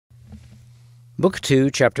Book 2,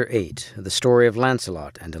 Chapter 8, The Story of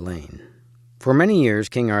Launcelot and Elaine. For many years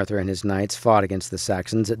King Arthur and his knights fought against the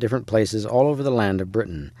Saxons at different places all over the land of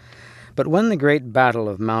Britain. But when the great battle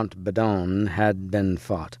of Mount Badon had been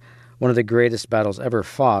fought, one of the greatest battles ever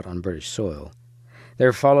fought on British soil,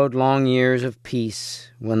 there followed long years of peace,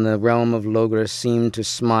 when the realm of Logres seemed to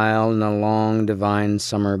smile in a long divine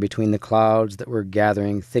summer between the clouds that were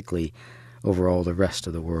gathering thickly over all the rest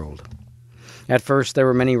of the world. At first there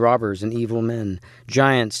were many robbers and evil men,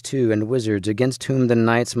 giants too, and wizards, against whom the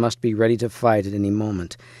knights must be ready to fight at any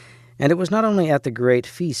moment. And it was not only at the great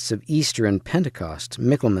feasts of Easter and Pentecost,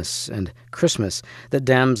 Michaelmas and Christmas, that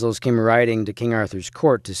damsels came riding to King Arthur's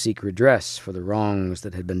court to seek redress for the wrongs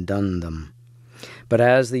that had been done them. But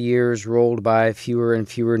as the years rolled by, fewer and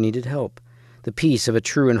fewer needed help. The peace of a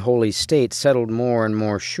true and holy state settled more and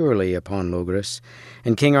more surely upon Logres,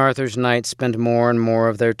 and King Arthur's knights spent more and more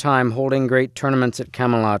of their time holding great tournaments at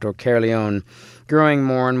Camelot or Caerleon, growing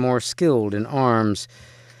more and more skilled in arms,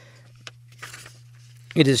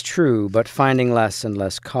 it is true, but finding less and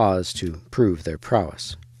less cause to prove their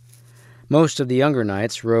prowess. Most of the younger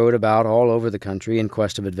knights rode about all over the country in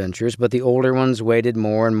quest of adventures, but the older ones waited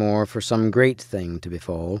more and more for some great thing to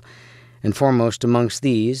befall, and foremost amongst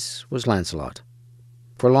these was Lancelot.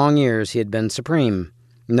 For long years he had been supreme,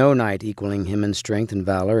 no knight equaling him in strength and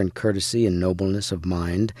valor and courtesy and nobleness of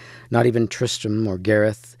mind, not even Tristram or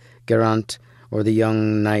Gareth, Geraint, or the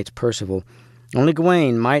young knight Percival. Only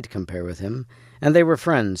Gawain might compare with him, and they were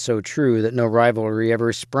friends so true that no rivalry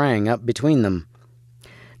ever sprang up between them.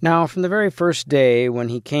 Now, from the very first day when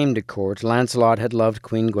he came to court, Lancelot had loved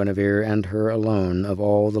Queen Guinevere, and her alone of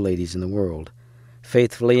all the ladies in the world.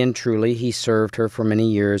 Faithfully and truly he served her for many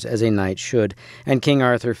years as a knight should, and King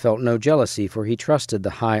Arthur felt no jealousy, for he trusted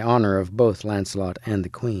the high honor of both Lancelot and the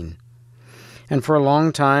queen. And for a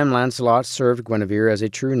long time Lancelot served Guinevere as a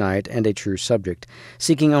true knight and a true subject,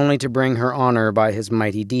 seeking only to bring her honor by his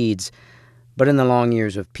mighty deeds. But in the long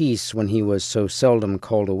years of peace, when he was so seldom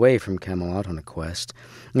called away from Camelot on a quest,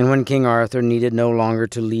 and when King Arthur needed no longer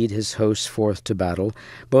to lead his hosts forth to battle,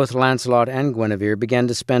 both Lancelot and Guinevere began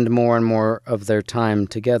to spend more and more of their time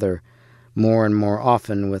together, more and more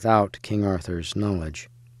often without King Arthur's knowledge.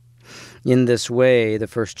 In this way the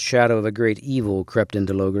first shadow of a great evil crept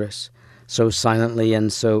into Logres, so silently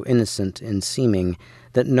and so innocent in seeming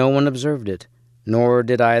that no one observed it, nor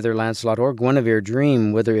did either Lancelot or Guinevere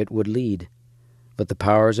dream whither it would lead. But the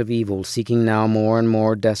powers of evil, seeking now more and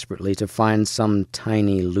more desperately to find some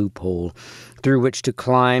tiny loophole through which to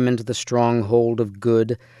climb into the stronghold of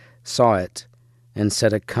good, saw it, and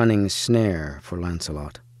set a cunning snare for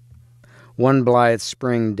Lancelot. One blithe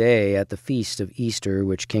spring day at the feast of Easter,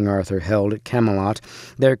 which King Arthur held at Camelot,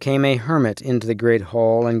 there came a hermit into the great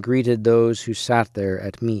hall and greeted those who sat there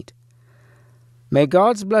at meat. "May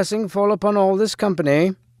God's blessing fall upon all this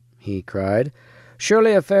company," he cried.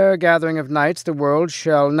 "Surely a fair gathering of knights the world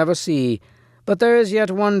shall never see. But there is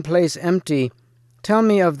yet one place empty. Tell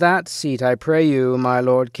me of that seat, I pray you, my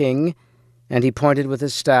lord king." And he pointed with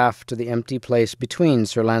his staff to the empty place between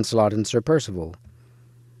Sir Launcelot and Sir Percival.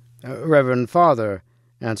 "Reverend father,"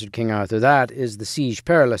 answered King Arthur, "that is the Siege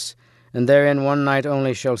Perilous, and therein one knight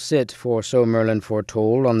only shall sit, for so Merlin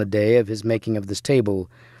foretold on the day of his making of this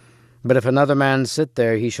table. But if another man sit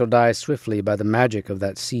there, he shall die swiftly by the magic of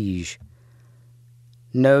that siege."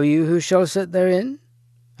 "Know you who shall sit therein?"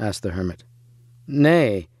 asked the hermit.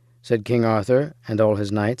 "Nay," said King Arthur and all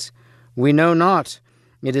his knights, "we know not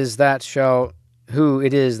who it is that shall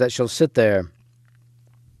sit there."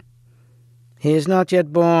 "He is not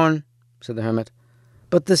yet born," said the hermit,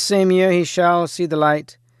 "but this same year he shall see the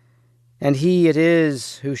light, and he it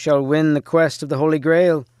is who shall win the quest of the Holy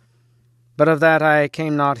Grail. But of that I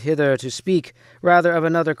came not hither to speak, rather of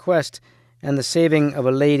another quest, and the saving of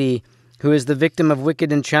a lady who is the victim of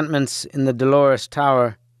wicked enchantments in the Dolorous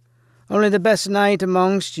Tower. Only the best knight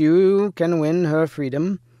amongst you can win her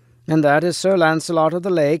freedom, and that is Sir Launcelot of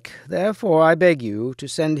the Lake. Therefore I beg you to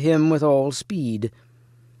send him with all speed."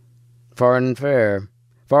 Far and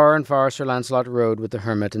far Sir Launcelot rode with the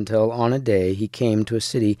hermit, until on a day he came to a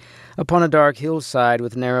city upon a dark hillside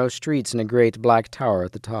with narrow streets and a great black tower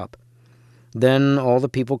at the top. Then all the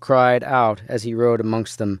people cried out as he rode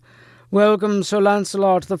amongst them, "Welcome, Sir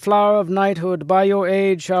Launcelot, the flower of knighthood. By your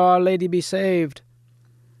aid shall our lady be saved."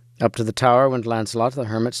 Up to the tower went Lancelot, the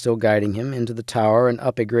hermit still guiding him, into the tower and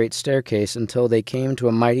up a great staircase until they came to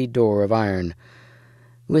a mighty door of iron.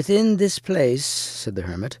 "Within this place," said the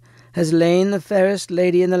hermit, "has lain the fairest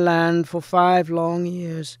lady in the land for 5 long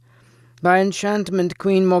years. By enchantment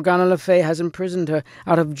Queen Morgana le Fay has imprisoned her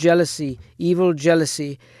out of jealousy, evil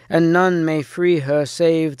jealousy, and none may free her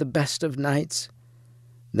save the best of knights.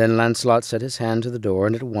 Then Lancelot set his hand to the door,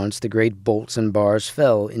 and at once the great bolts and bars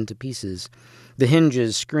fell into pieces. The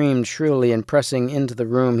hinges screamed shrilly, and pressing into the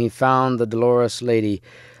room he found the dolorous lady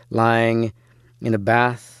lying in a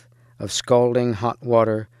bath of scalding hot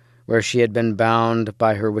water, where she had been bound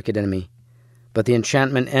by her wicked enemy. But the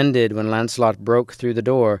enchantment ended when Lancelot broke through the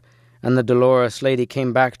door, and the dolorous lady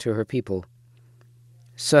came back to her people.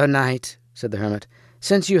 "Sir Knight," said the hermit,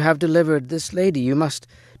 "since you have delivered this lady, you must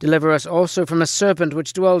deliver us also from a serpent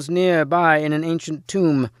which dwells near by in an ancient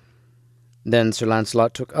tomb." Then Sir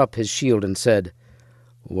Launcelot took up his shield and said,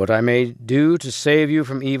 "What I may do to save you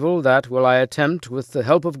from evil, that will I attempt with the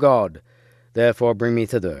help of God. Therefore bring me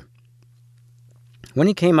thither." When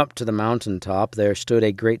he came up to the mountain top, there stood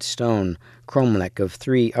a great stone, cromlech of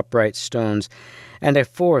 3 upright stones, and a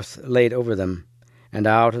 4th laid over them. And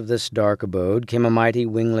out of this dark abode came a mighty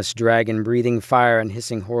wingless dragon, breathing fire and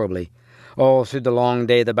hissing horribly. All through the long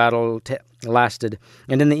day the battle lasted,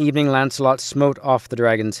 and in the evening Lancelot smote off the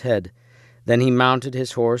dragon's head. Then he mounted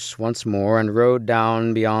his horse once more, and rode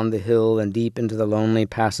down beyond the hill and deep into the lonely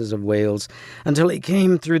passes of Wales, until he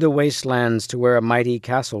came through the wastelands to where a mighty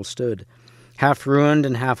castle stood, half ruined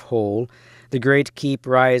and half whole, the great keep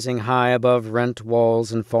rising high above rent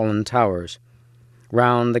walls and fallen towers.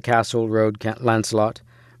 Round the castle rode Lancelot,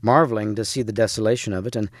 marvelling to see the desolation of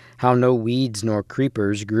it, and how no weeds nor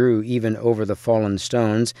creepers grew even over the fallen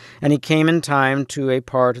stones, and he came in time to a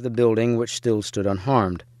part of the building which still stood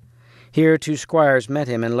unharmed. Here 2 squires met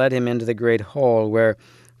him and led him into the great hall, where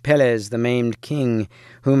Pelles, the maimed king,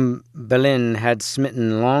 whom Balin had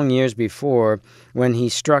smitten long years before, when he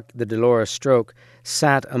struck the dolorous stroke,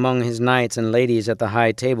 sat among his knights and ladies at the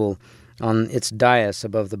high table on its dais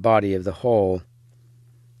above the body of the hall.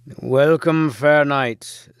 "Welcome, fair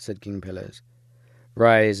knight," said King Pelles,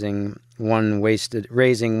 raising one wasted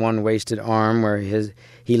arm where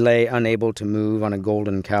he lay unable to move on a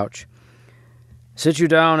golden couch. "Sit you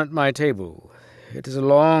down at my table. It is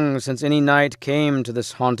long since any knight came to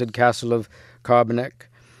this haunted castle of Carbonek,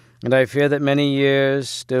 and I fear that many years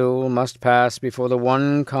still must pass before the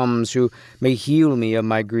one comes who may heal me of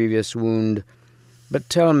my grievous wound. But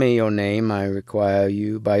tell me your name, I require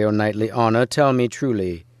you by your knightly honour, tell me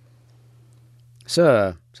truly."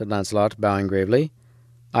 "Sir," said Lancelot, bowing gravely,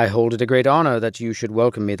 "I hold it a great honour that you should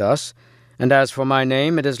welcome me thus, and as for my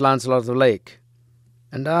name, it is Launcelot of the Lake."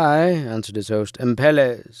 "And I," answered his host, "am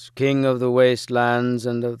Pelles, king of the waste lands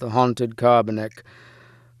and of the haunted Carbonek.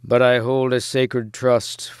 But I hold a sacred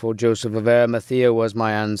trust, for Joseph of Arimathea was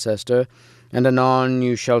my ancestor, and anon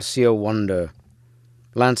you shall see a wonder."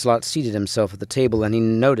 Lancelot seated himself at the table, and he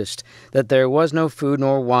noticed that there was no food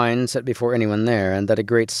nor wine set before anyone there, and that a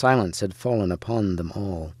great silence had fallen upon them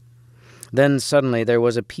all. Then suddenly there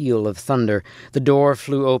was a peal of thunder. The door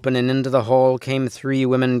flew open, and into the hall came 3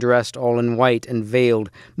 women dressed all in white and veiled,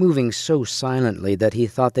 moving so silently that he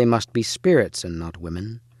thought they must be spirits and not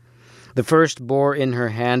women. The first bore in her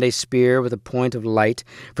hand a spear with a point of light,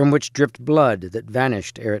 from which dripped blood that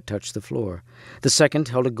vanished ere it touched the floor. The second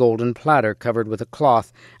held a golden platter covered with a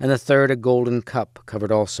cloth, and the third a golden cup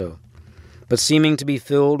covered also, but seeming to be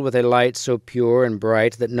filled with a light so pure and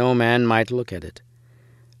bright that no man might look at it.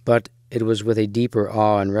 But it was with a deeper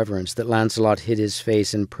awe and reverence that Lancelot hid his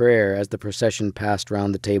face in prayer as the procession passed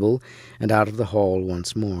round the table and out of the hall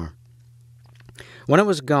once more. When it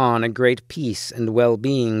was gone, a great peace and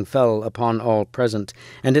well-being fell upon all present,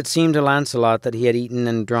 and it seemed to Lancelot that he had eaten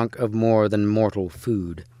and drunk of more than mortal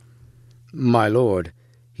food. "My lord,"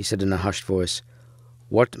 he said in a hushed voice,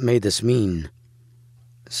 "what may this mean?"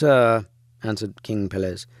 "Sir," answered King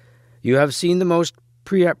Pelles, "you have seen the most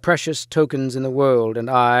precious tokens in the world, and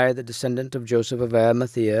I, the descendant of Joseph of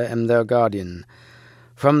Arimathea, am their guardian.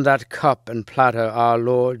 From that cup and platter our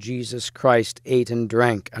Lord Jesus Christ ate and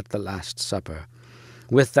drank at the Last Supper.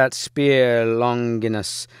 With that spear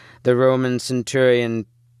Longinus, the Roman centurion,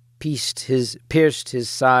 pierced his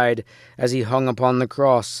side as he hung upon the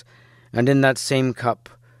cross, and in that same cup,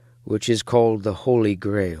 which is called the Holy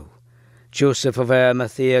Grail, Joseph of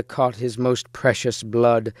Arimathea caught his most precious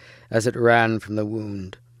blood as it ran from the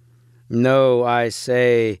wound. Know, I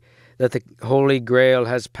say, that the Holy Grail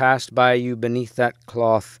has passed by you beneath that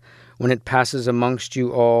cloth. When it passes amongst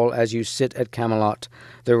you all as you sit at Camelot,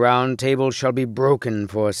 the Round Table shall be broken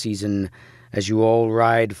for a season, as you all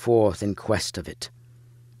ride forth in quest of it."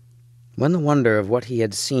 When the wonder of what he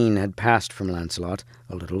had seen had passed from Lancelot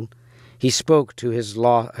a little, he spoke to his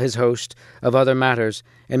host of other matters,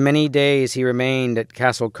 and many days he remained at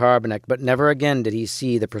Castle Carbonek, but never again did he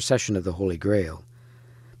see the procession of the Holy Grail.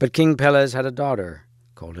 But King Pelles had a daughter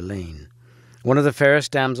called Elaine, one of the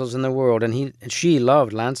fairest damsels in the world, and she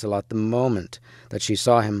loved Lancelot the moment that she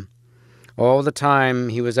saw him. All the time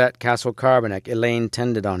he was at Castle Carbonek, Elaine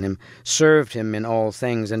tended on him, served him in all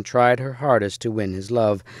things, and tried her hardest to win his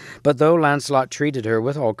love. But though Launcelot treated her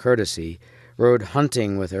with all courtesy, rode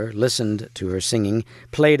hunting with her, listened to her singing,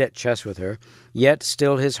 played at chess with her, yet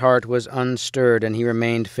still his heart was unstirred, and he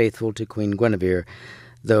remained faithful to Queen Guinevere,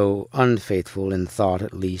 though unfaithful in thought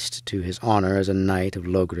at least to his honour as a knight of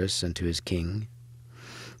Logres and to his king.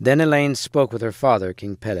 Then Elaine spoke with her father,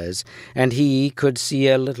 King Pelles, and he could see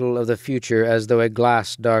a little of the future as though a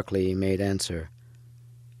glass darkly made answer.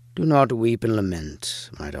 "Do not weep and lament,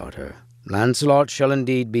 my daughter. Lancelot shall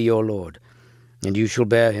indeed be your lord, and you shall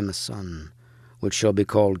bear him a son, which shall be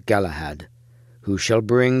called Galahad, who shall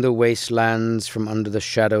bring the wastelands from under the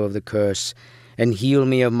shadow of the curse, and heal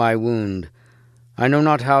me of my wound. I know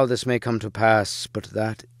not how this may come to pass, but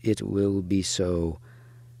that it will be so.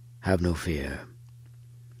 Have no fear."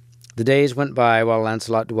 The days went by while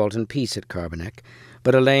Lancelot dwelt in peace at Carbonek,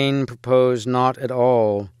 but Elaine prospered not at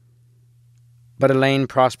all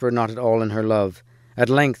in her love. At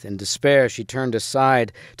length, in despair, she turned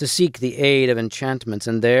aside to seek the aid of enchantments,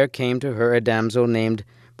 and there came to her a damsel named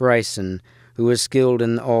Bryson, who was skilled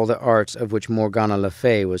in all the arts of which Morgana le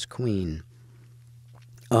Fay was queen.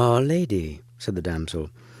 "Ah, lady," said the damsel,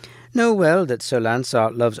 "know well that Sir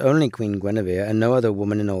Launcelot loves only Queen Guinevere and no other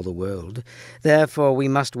woman in all the world. Therefore we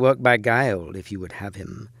must work by guile if you would have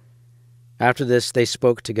him." After this they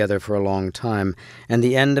spoke together for a long time, and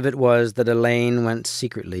the end of it was that Elaine went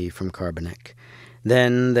secretly from Carbonek.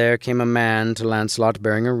 Then there came a man to Lancelot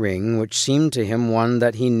bearing a ring, which seemed to him one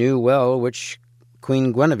that he knew well, which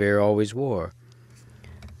Queen Guinevere always wore.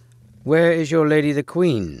 "Where is your lady the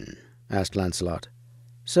queen?" asked Lancelot.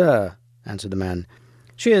 "Sir," answered the man,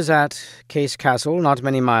 "she is at Case Castle, not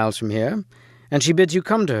many miles from here, and she bids you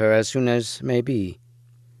come to her as soon as may be."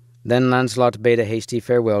 Then Lancelot bade a hasty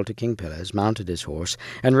farewell to King Pelles, mounted his horse,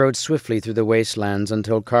 and rode swiftly through the wastelands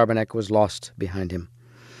until Carbonek was lost behind him.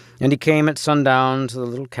 And he came at sundown to the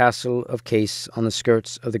little castle of Case on the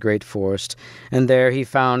skirts of the great forest, and there he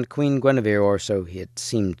found Queen Guinevere, or so it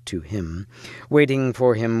seemed to him, waiting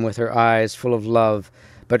for him with her eyes full of love.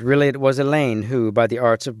 But really it was Elaine who, by the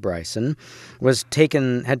arts of Bryson,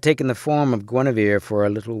 had taken the form of Guinevere for a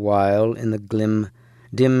little while in the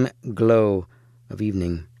dim glow of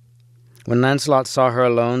evening. When Lancelot saw her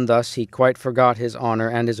alone thus, he quite forgot his honour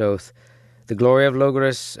and his oath, the glory of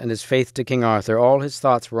Logres and his faith to King Arthur. All his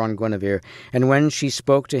thoughts were on Guinevere, and when she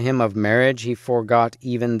spoke to him of marriage, he forgot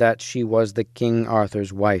even that she was the King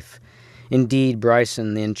Arthur's wife. Indeed,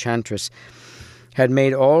 Bryson, the enchantress, had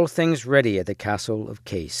made all things ready at the castle of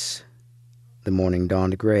Case. The morning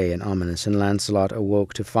dawned grey and ominous, and Lancelot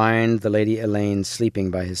awoke to find the Lady Elaine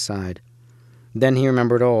sleeping by his side. Then he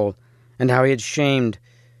remembered all, and how he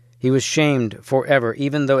was shamed for ever,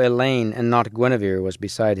 even though Elaine and not Guinevere was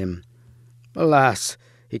beside him. "Alas,"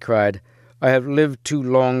 he cried, "I have lived too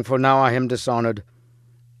long, for now I am dishonoured."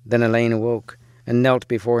 Then Elaine awoke, and knelt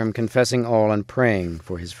before him, confessing all and praying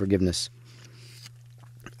for his forgiveness.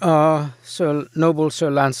 "Ah, noble Sir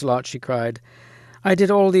Lancelot," she cried, "I did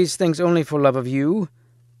all these things only for love of you."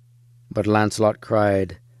 But Lancelot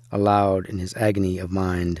cried aloud in his agony of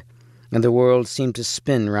mind, and the world seemed to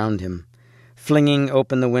spin round him. Flinging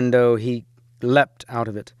open the window, he leapt out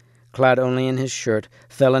of it, clad only in his shirt,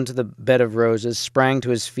 fell into the bed of roses, sprang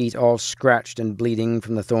to his feet all scratched and bleeding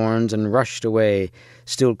from the thorns, and rushed away,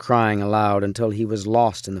 still crying aloud, until he was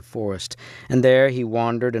lost in the forest. And there he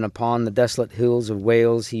wandered, and upon the desolate hills of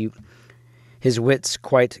Wales his wits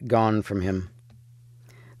quite gone from him.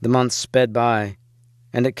 The months sped by,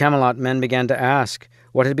 and at Camelot men began to ask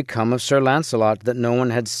what had become of Sir Lancelot, that no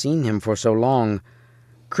one had seen him for so long.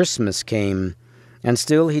 Christmas came, and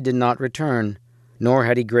still he did not return, nor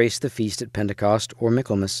had he graced the feast at Pentecost or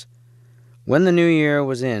Michaelmas. When the new year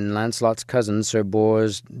was in, Lancelot's cousin, Sir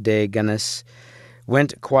Bors de Ganis,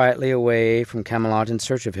 went quietly away from Camelot in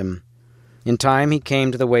search of him. In time he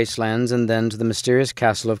came to the wastelands, and then to the mysterious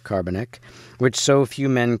castle of Carbonek, which so few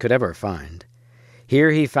men could ever find.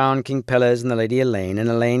 Here he found King Pelles and the Lady Elaine, and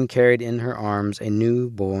Elaine carried in her arms a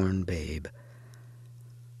new-born babe.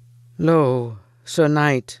 "Lo, Sir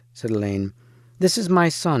Knight," said Elaine, "this is my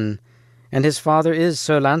son, and his father is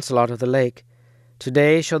Sir Lancelot of the Lake.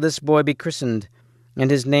 Today shall this boy be christened, and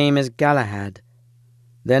his name is Galahad."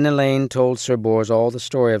 Then Elaine told Sir Bors all the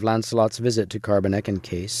story of Lancelot's visit to Carbonek and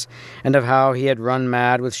Case, and of how he had run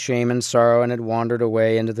mad with shame and sorrow and had wandered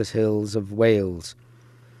away into the hills of Wales.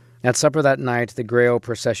 At supper that night the Grail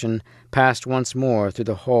procession passed once more through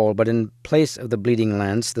the hall, but in place of the bleeding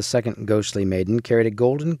lance the second ghostly maiden carried a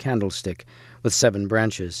golden candlestick with 7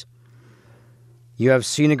 branches. "You have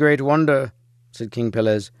seen a great wonder," said King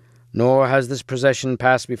Pelles, nor has this procession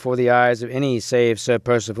passed before the eyes of any save Sir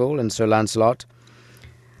Percival and Sir Launcelot.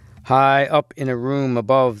 High up in a room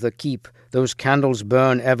above the keep, those candles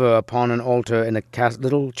burn ever upon an altar in a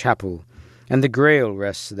little chapel, and the Grail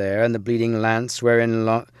rests there, and the bleeding lance wherein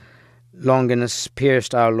Longinus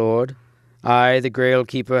pierced our Lord. I, the Grail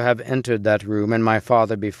keeper, have entered that room, and my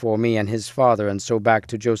father before me, and his father, and so back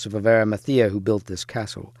to Joseph of Arimathea, who built this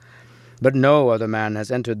castle. But no other man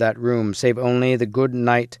has entered that room, save only the good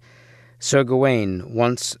knight Sir Gawain.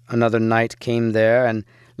 Once another knight came there, and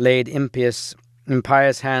laid impious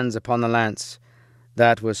hands upon the lance.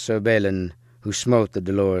 That was Sir Balin, who smote the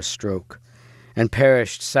dolorous stroke, and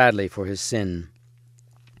perished sadly for his sin.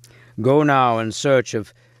 Go now in search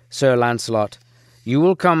of Sir Launcelot. You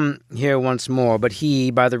will come here once more, but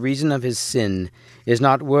he, by the reason of his sin, is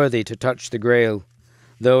not worthy to touch the Grail,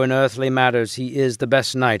 though in earthly matters he is the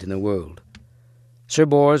best knight in the world. Sir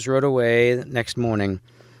Bors rode away next morning,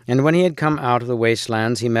 and when he had come out of the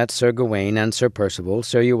wastelands he met Sir Gawain and Sir Percival,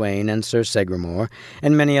 Sir Uwaine and Sir Segramore,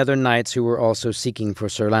 and many other knights who were also seeking for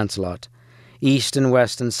Sir Launcelot. East and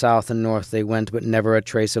west and south and north they went, but never a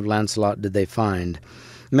trace of Launcelot did they find.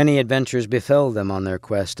 Many adventures befell them on their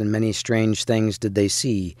quest, and many strange things did they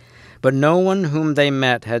see. But no one whom they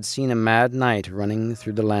met had seen a mad knight running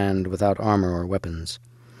through the land without armor or weapons.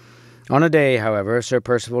 On a day, however, Sir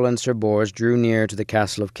Percival and Sir Bors drew near to the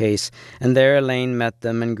castle of Case, and there Elaine met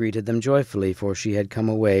them and greeted them joyfully, for she had come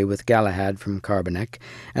away with Galahad from Carbonek,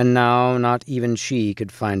 and now not even she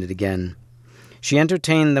could find it again. She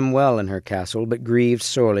entertained them well in her castle, but grieved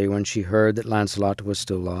sorely when she heard that Launcelot was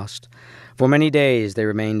still lost. For many days they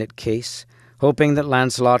remained at Case, hoping that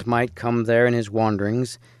Launcelot might come there in his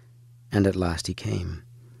wanderings, and at last he came.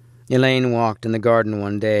 Elaine walked in the garden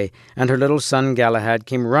one day, and her little son Galahad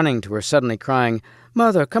came running to her suddenly, crying,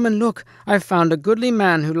 "Mother, come and look! I've found a goodly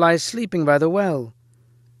man who lies sleeping by the well."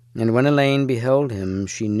 And when Elaine beheld him,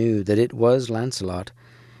 she knew that it was Launcelot,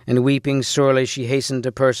 and weeping sorely she hastened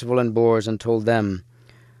to Percival and Bors and told them.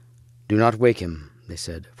 "Do not wake him," they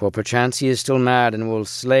said, "for perchance he is still mad and will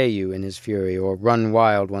slay you in his fury, or run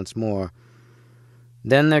wild once more."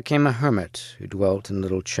 Then there came a hermit who dwelt in a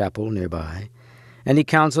little chapel near by, and he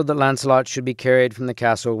counselled that Launcelot should be carried from the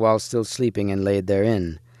castle while still sleeping and laid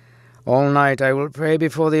therein. "All night I will pray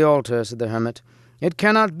before the altar," said the hermit. "It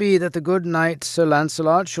cannot be that the good knight Sir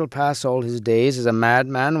Launcelot shall pass all his days as a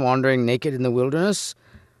madman wandering naked in the wilderness."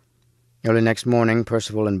 Early next morning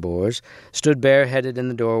Percival and Bors stood bareheaded in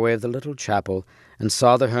the doorway of the little chapel, and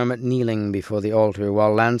saw the hermit kneeling before the altar,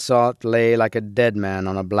 while Launcelot lay like a dead man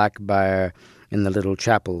on a black bier in the little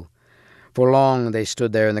chapel. For long they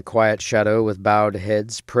stood there in the quiet shadow with bowed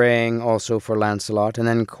heads, praying also for Launcelot, and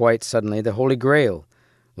then quite suddenly the Holy Grail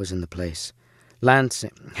was in the place,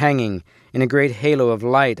 hanging in a great halo of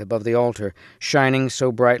light above the altar, shining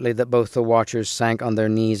so brightly that both the watchers sank on their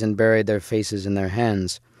knees and buried their faces in their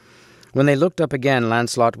hands. When they looked up again,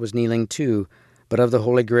 Launcelot was kneeling too, but of the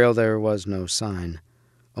Holy Grail there was no sign,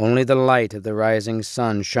 only the light of the rising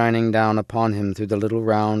sun shining down upon him through the little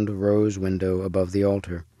round rose window above the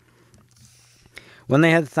altar. When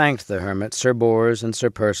they had thanked the hermit, Sir Bors and Sir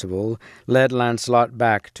Percival led Launcelot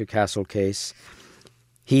back to Castle Case,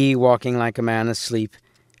 he walking like a man asleep,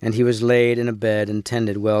 and he was laid in a bed and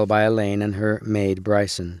tended well by Elaine and her maid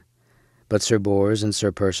Bryson. But Sir Bors and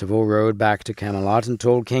Sir Percival rode back to Camelot and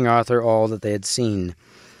told King Arthur all that they had seen.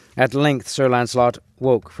 At length Sir Launcelot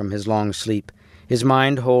woke from his long sleep, his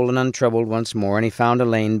mind whole and untroubled once more, and he found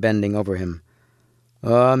Elaine bending over him.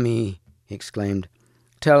 "Ah me," he exclaimed,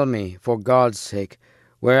 "tell me, for God's sake,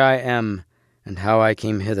 where I am, and how I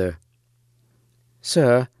came hither."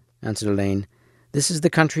 "Sir," answered Elaine, "this is the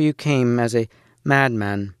country you came as a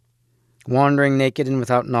madman, wandering naked and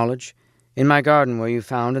without knowledge. In my garden were you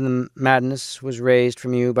found, and the madness was raised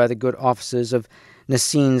from you by the good offices of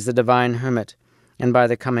Nesines the divine hermit, and by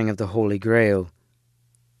the coming of the Holy Grail."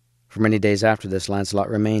 For many days after this Launcelot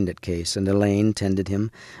remained at Case, and Elaine tended him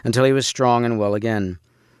until he was strong and well again.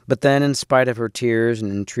 But then, in spite of her tears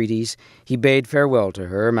and entreaties, he bade farewell to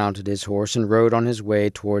her, mounted his horse, and rode on his way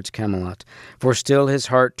towards Camelot, for still his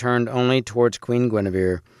heart turned only towards Queen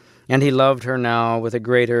Guinevere, and he loved her now with a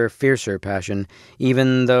greater, fiercer passion,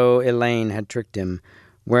 even though Elaine had tricked him,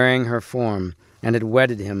 wearing her form, and had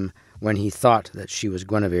wedded him when he thought that she was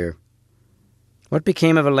Guinevere. What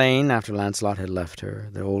became of Elaine after Launcelot had left her,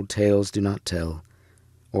 the old tales do not tell,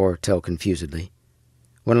 or tell confusedly.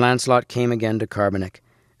 When Launcelot came again to Carbonek,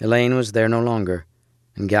 Elaine was there no longer,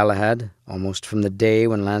 and Galahad, almost from the day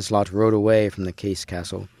when Launcelot rode away from the Case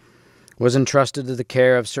Castle, was entrusted to the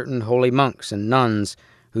care of certain holy monks and nuns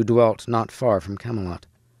who dwelt not far from Camelot.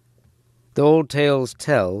 The old tales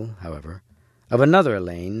tell, however, of another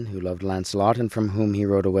Elaine, who loved Launcelot, and from whom he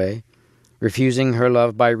rode away, refusing her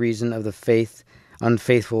love by reason of the faith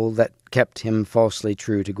unfaithful that kept him falsely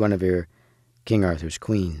true to Guinevere, King Arthur's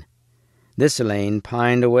queen. This Elaine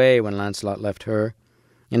pined away when Launcelot left her,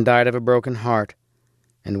 and died of a broken heart,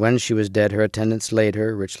 and when she was dead her attendants laid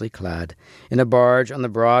her, richly clad, in a barge on the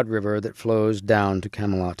broad river that flows down to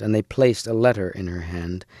Camelot, and they placed a letter in her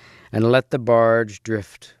hand, and let the barge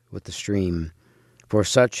drift with the stream, for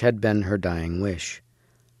such had been her dying wish.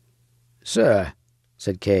 "Sir,"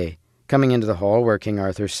 said Kay, coming into the hall where King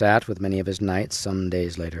Arthur sat with many of his knights some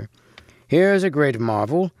days later, "here is a great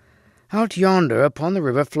marvel. Out yonder upon the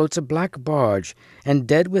river floats a black barge, and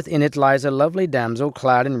dead within it lies a lovely damsel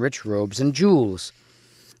clad in rich robes and jewels."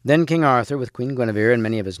 Then King Arthur, with Queen Guinevere and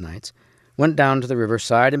many of his knights, went down to the river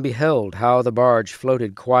side, and beheld how the barge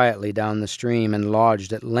floated quietly down the stream, and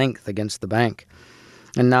lodged at length against the bank.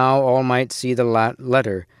 And now all might see the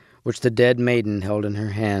letter which the dead maiden held in her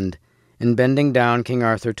hand, and bending down King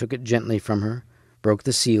Arthur took it gently from her, broke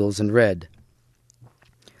the seals, and read,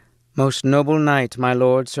 "Most noble knight, my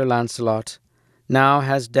lord Sir Launcelot, now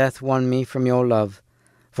has death won me from your love,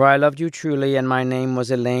 for I loved you truly, and my name was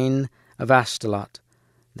Elaine of Astolat.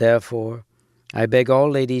 Therefore I beg all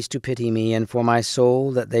ladies to pity me, and for my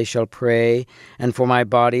soul that they shall pray, and for my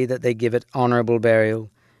body that they give it honourable burial,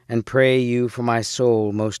 and pray you for my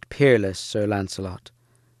soul, most peerless Sir Launcelot."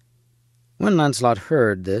 When Launcelot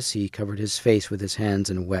heard this, he covered his face with his hands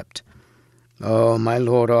and wept. "Oh, my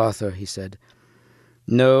lord Arthur," he said,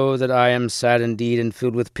 "know that I am sad indeed and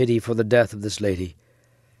filled with pity for the death of this lady.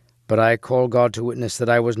 But I call God to witness that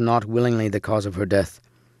I was not willingly the cause of her death.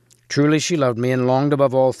 Truly she loved me, and longed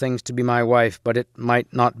above all things to be my wife, but it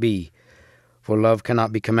might not be, for love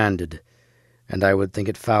cannot be commanded, and I would think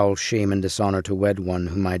it foul shame and dishonour to wed one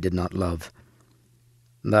whom I did not love."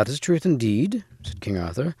 "That is truth indeed," said King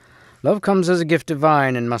Arthur. "Love comes as a gift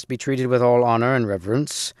divine, and must be treated with all honour and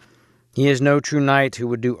reverence. He is no true knight who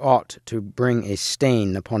would do aught to bring a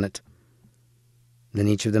stain upon it." Then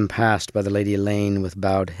each of them passed by the Lady Elaine with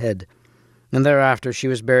bowed head, and thereafter she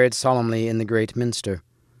was buried solemnly in the great minster.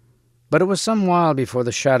 But it was some while before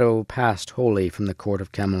the shadow passed wholly from the court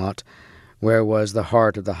of Camelot, where was the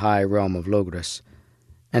heart of the high realm of Logres,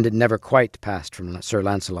 and it never quite passed from Sir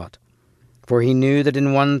Launcelot, for he knew that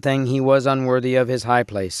in one thing he was unworthy of his high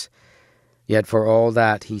place. Yet for all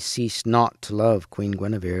that he ceased not to love Queen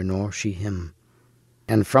Guinevere, nor she him.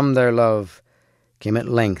 And from their love came at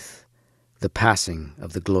length the passing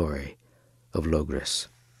of the glory of Logres.